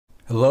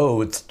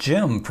Hello, it's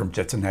Jim from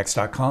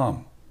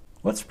JetsonHacks.com.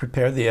 Let's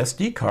prepare the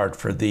SD card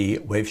for the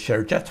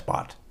Waveshare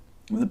JetBot.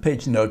 The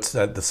page notes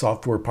that the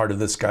software part of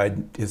this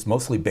guide is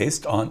mostly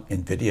based on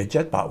NVIDIA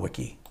JetBot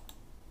Wiki.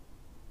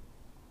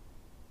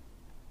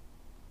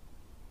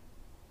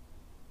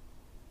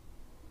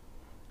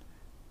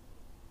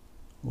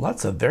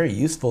 Lots of very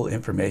useful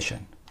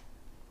information.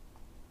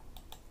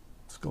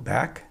 Let's go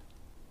back.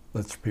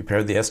 Let's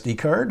prepare the SD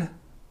card.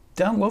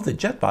 Download the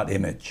JetBot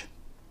image.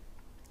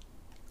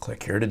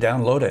 Click here to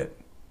download it.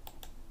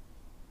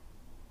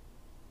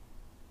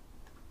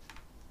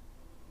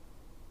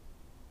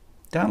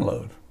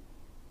 Download.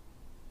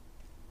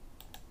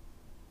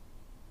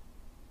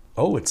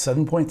 Oh, it's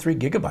 7.3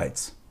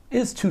 gigabytes. It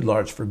is too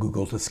large for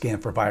Google to scan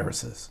for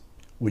viruses.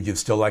 Would you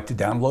still like to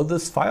download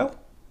this file?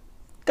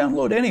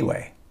 Download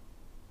anyway.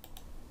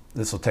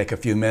 This will take a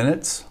few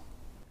minutes.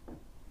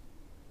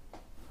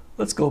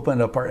 Let's go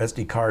open up our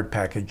SD card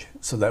package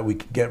so that we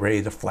can get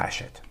ready to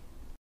flash it.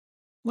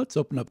 Let's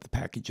open up the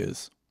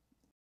packages.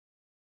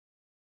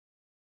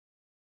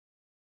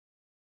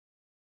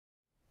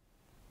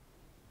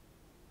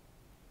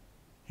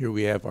 Here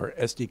we have our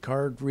SD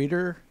card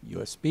reader,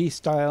 USB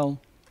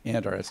style,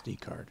 and our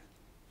SD card.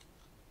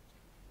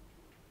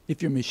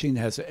 If your machine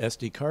has an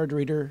SD card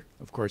reader,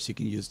 of course you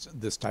can use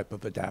this type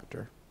of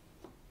adapter,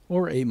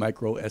 or a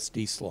micro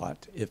SD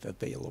slot if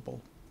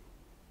available.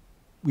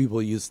 We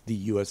will use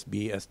the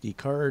USB SD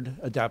card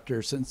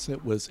adapter since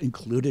it was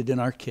included in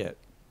our kit.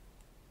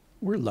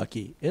 We're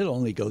lucky, it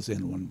only goes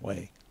in one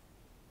way.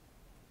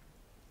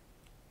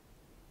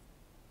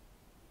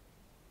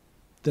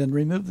 Then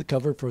remove the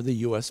cover for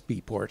the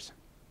USB port.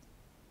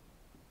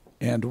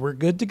 And we're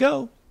good to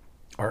go.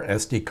 Our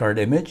SD card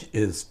image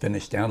is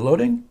finished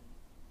downloading.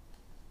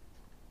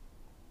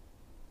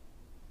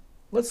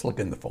 Let's look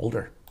in the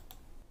folder.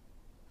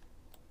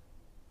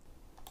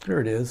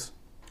 There it is.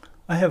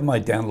 I have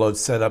my download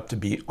set up to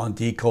be on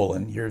D:.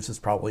 Yours is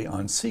probably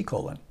on C:.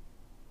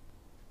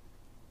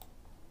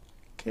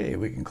 Okay,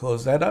 we can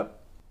close that up.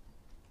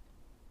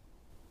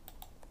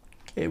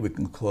 Okay, we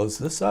can close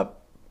this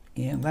up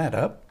and that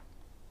up.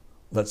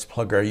 Let's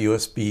plug our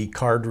USB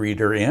card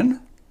reader in.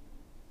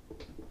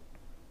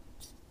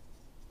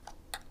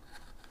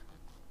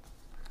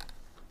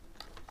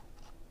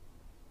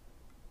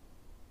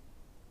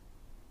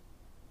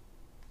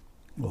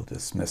 We'll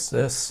dismiss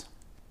this.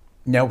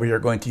 Now we are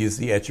going to use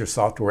the Etcher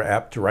software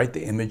app to write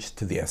the image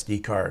to the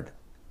SD card.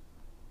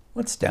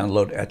 Let's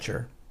download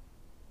Etcher.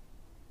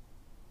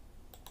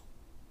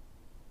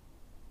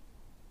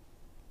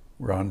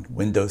 We're on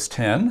Windows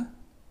 10.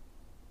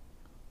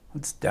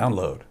 Let's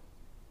download.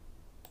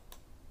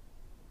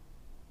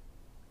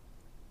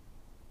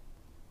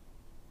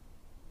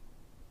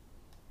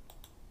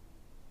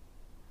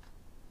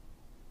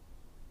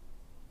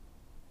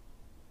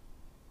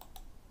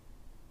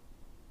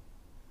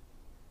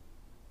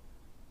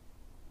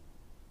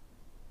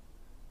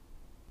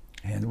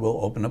 And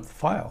we'll open up the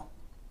file.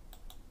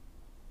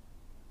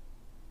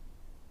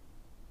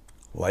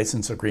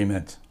 License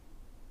agreement.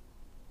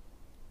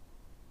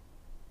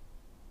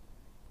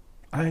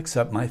 I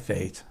accept my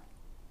fate.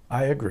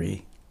 I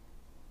agree.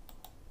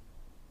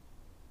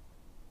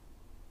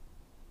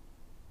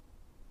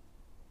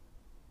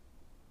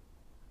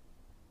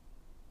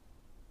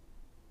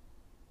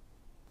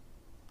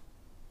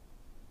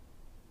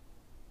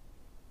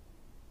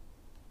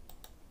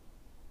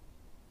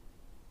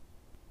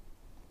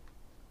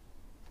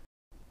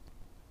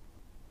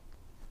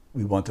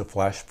 We want to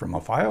flash from a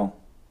file.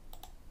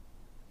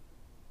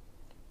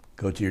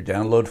 Go to your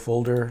download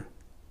folder.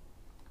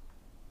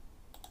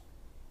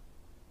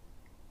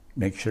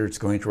 Make sure it's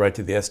going to write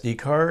to the SD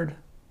card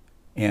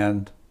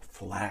and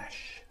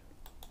flash.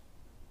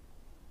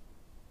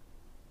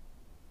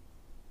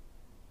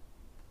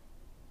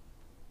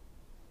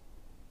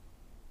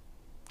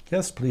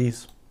 Yes,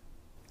 please.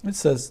 It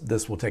says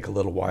this will take a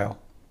little while.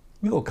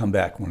 We will come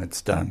back when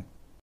it's done.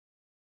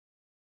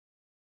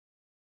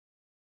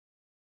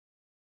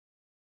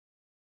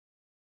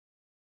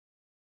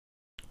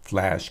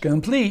 Flash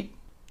complete.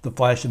 The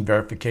flash and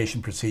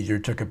verification procedure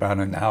took about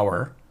an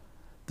hour.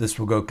 This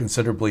will go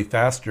considerably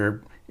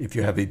faster if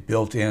you have a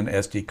built-in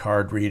SD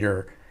card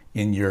reader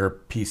in your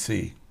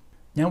PC.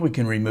 Now we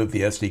can remove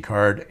the SD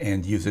card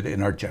and use it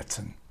in our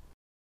Jetson.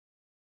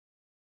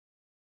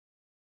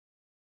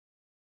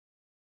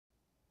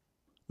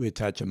 We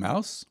attach a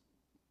mouse,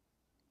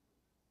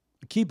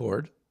 a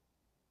keyboard,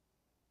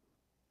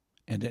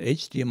 and an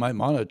HDMI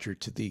monitor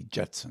to the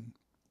Jetson.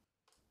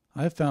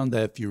 I found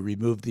that if you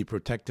remove the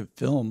protective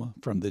film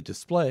from the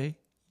display,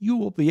 you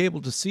will be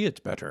able to see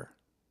it better.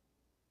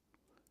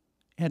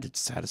 And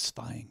it's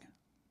satisfying.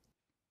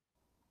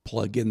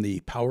 Plug in the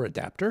power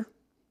adapter.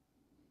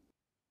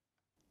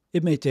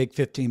 It may take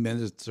 15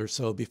 minutes or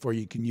so before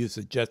you can use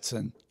the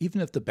Jetson, even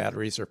if the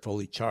batteries are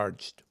fully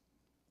charged.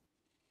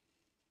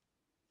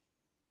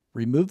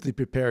 Remove the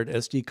prepared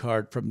SD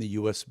card from the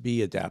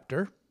USB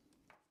adapter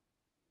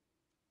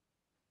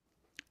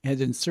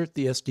and insert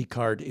the SD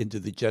card into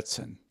the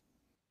Jetson.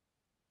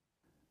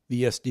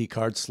 The SD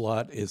card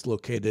slot is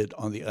located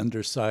on the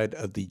underside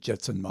of the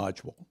Jetson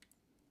module.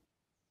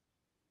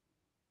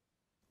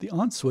 The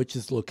on switch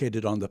is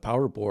located on the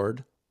power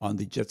board on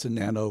the Jetson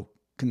Nano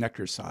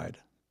connector side.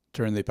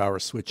 Turn the power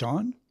switch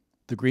on.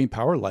 The green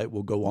power light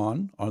will go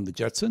on the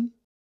Jetson,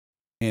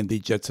 and the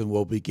Jetson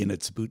will begin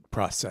its boot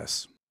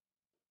process.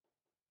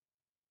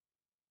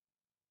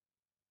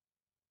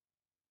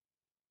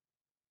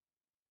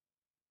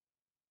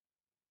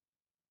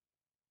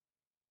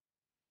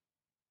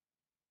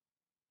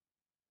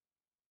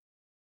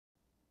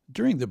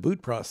 During the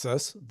boot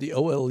process, the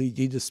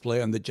OLED display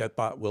on the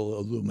JetBot will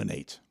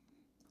illuminate.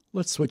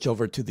 Let's switch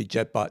over to the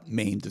JetBot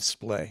main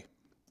display.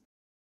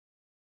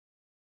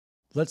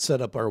 Let's set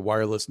up our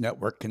wireless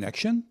network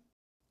connection.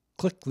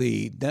 Click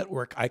the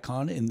network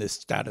icon in the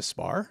status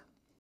bar,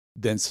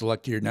 then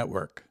select your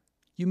network.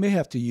 You may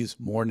have to use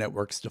more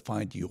networks to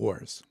find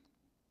yours.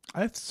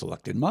 I've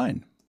selected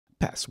mine.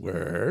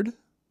 Password.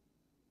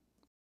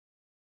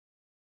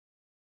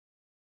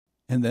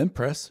 And then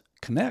press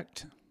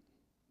Connect.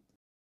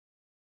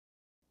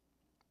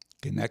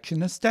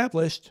 Connection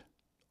established.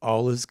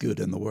 All is good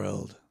in the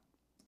world.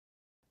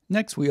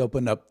 Next, we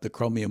open up the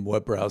Chromium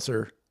web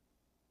browser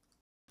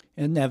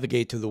and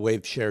navigate to the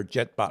Waveshare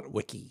JetBot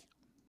wiki.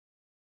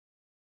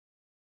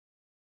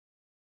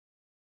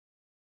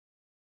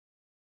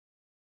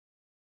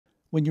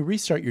 When you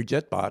restart your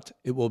JetBot,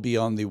 it will be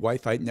on the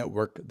Wi-Fi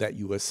network that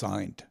you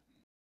assigned.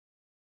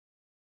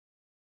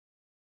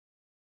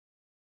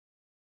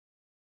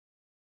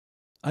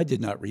 I did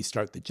not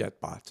restart the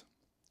JetBot.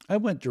 I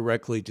went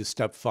directly to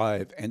step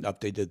 5 and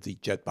updated the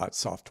JetBot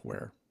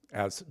software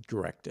as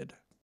directed.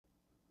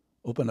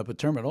 Open up a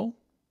terminal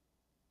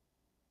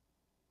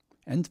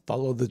and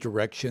follow the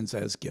directions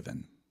as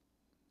given.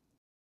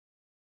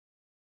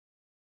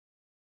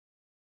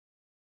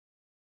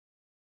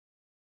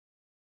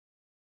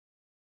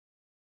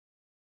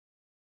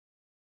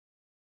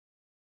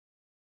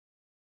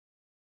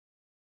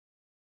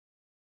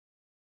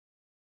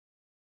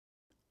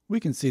 We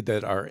can see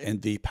that our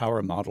NV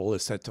power model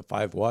is set to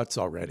 5 watts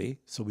already,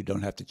 so we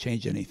don't have to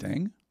change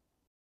anything.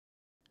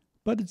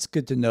 But it's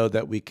good to know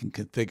that we can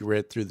configure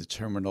it through the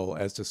terminal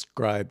as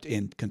described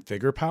in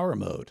Configure Power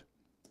mode.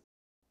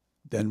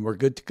 Then we're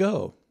good to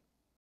go.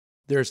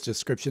 There's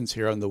descriptions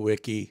here on the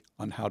wiki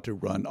on how to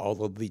run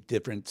all of the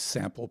different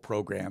sample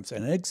programs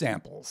and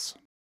examples.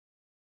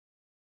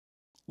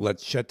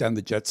 Let's shut down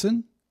the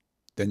Jetson.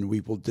 Then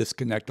we will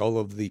disconnect all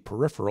of the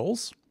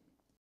peripherals.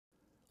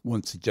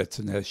 Once the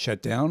Jetson has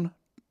shut down,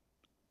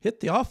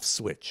 hit the off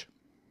switch.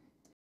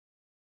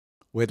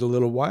 Wait a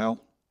little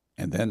while,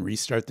 and then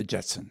restart the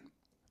Jetson.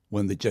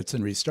 When the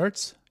Jetson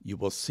restarts, you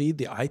will see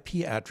the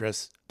IP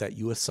address that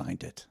you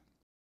assigned it.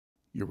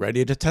 You're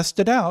ready to test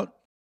it out.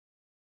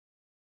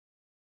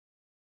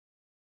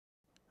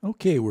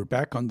 Okay, we're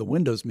back on the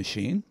Windows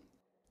machine.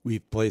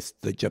 We've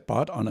placed the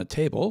JetBot on a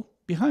table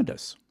behind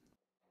us.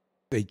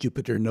 A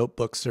Jupyter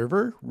notebook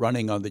server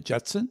running on the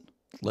Jetson.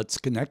 Let's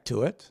connect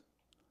to it.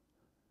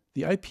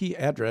 The IP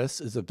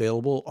address is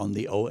available on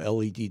the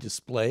OLED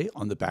display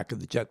on the back of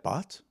the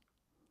JetBot.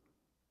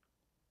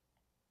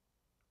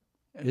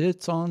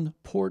 It's on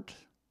port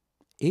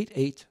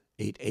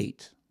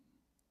 8888.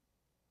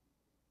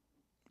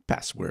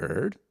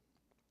 Password.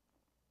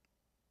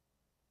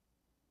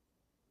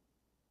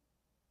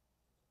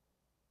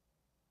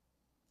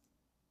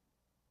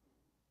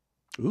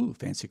 Ooh,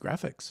 fancy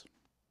graphics.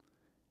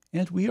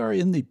 And we are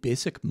in the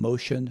Basic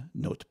Motion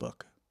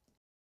notebook.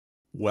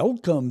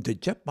 Welcome to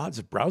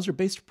JetBot's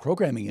browser-based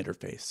programming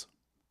interface.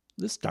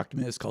 This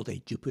document is called a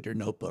Jupyter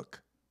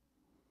notebook.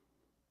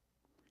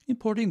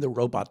 Importing the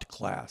robot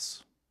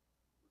class.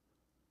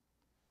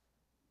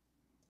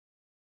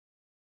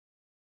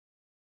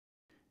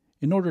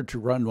 In order to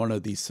run one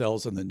of these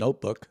cells in the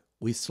notebook,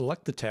 we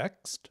select the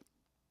text.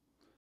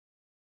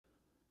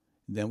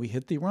 Then we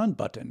hit the Run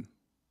button.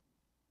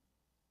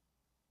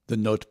 The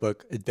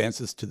notebook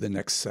advances to the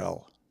next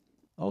cell.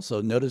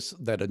 Also, notice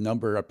that a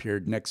number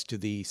appeared next to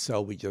the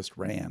cell we just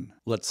ran.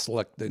 Let's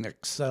select the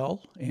next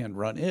cell and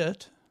run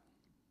it.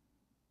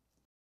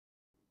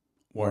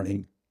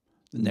 Warning,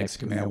 the next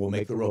command will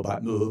make the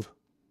robot move.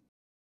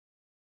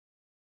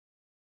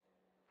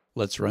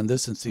 Let's run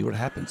this and see what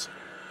happens.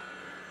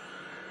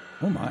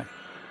 Oh my,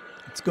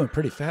 it's going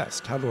pretty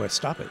fast. How do I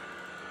stop it?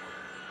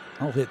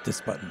 I'll hit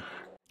this button.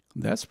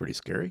 That's pretty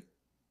scary.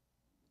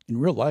 In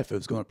real life, it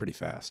was going pretty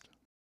fast.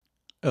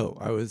 Oh,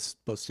 I was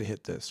supposed to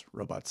hit this,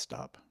 robot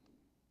stop.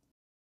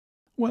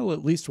 Well,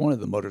 at least one of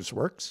the motors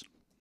works.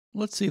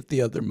 Let's see if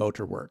the other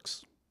motor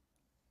works.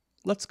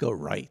 Let's go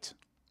right.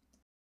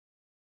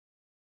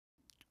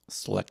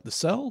 Select the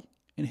cell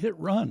and hit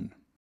run.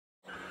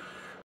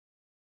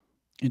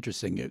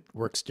 Interesting, it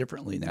works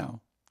differently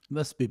now. It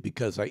must be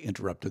because I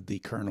interrupted the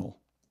kernel.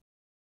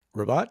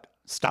 Robot,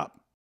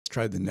 stop. Let's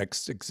try the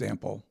next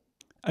example.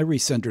 I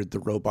recentered the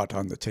robot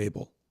on the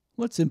table.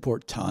 Let's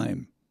import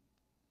time.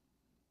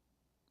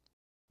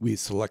 We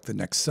select the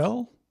next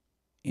cell,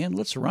 and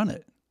let's run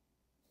it.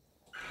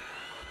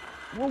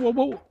 Whoa, whoa,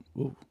 whoa.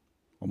 Whoa.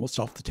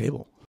 Almost off the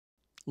table.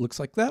 Looks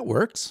like that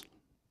works.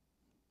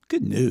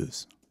 Good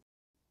news.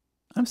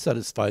 I'm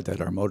satisfied that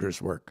our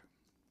motors work.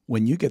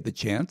 When you get the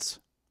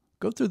chance,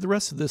 go through the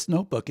rest of this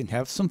notebook and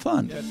have some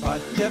fun. JetBot,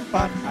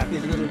 JetBot, happy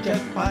little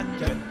JetBot,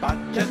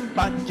 JetBot,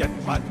 JetBot,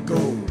 JetBot, go.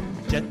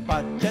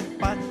 JetBot,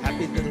 JetBot,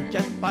 happy little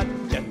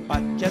JetBot, JetBot.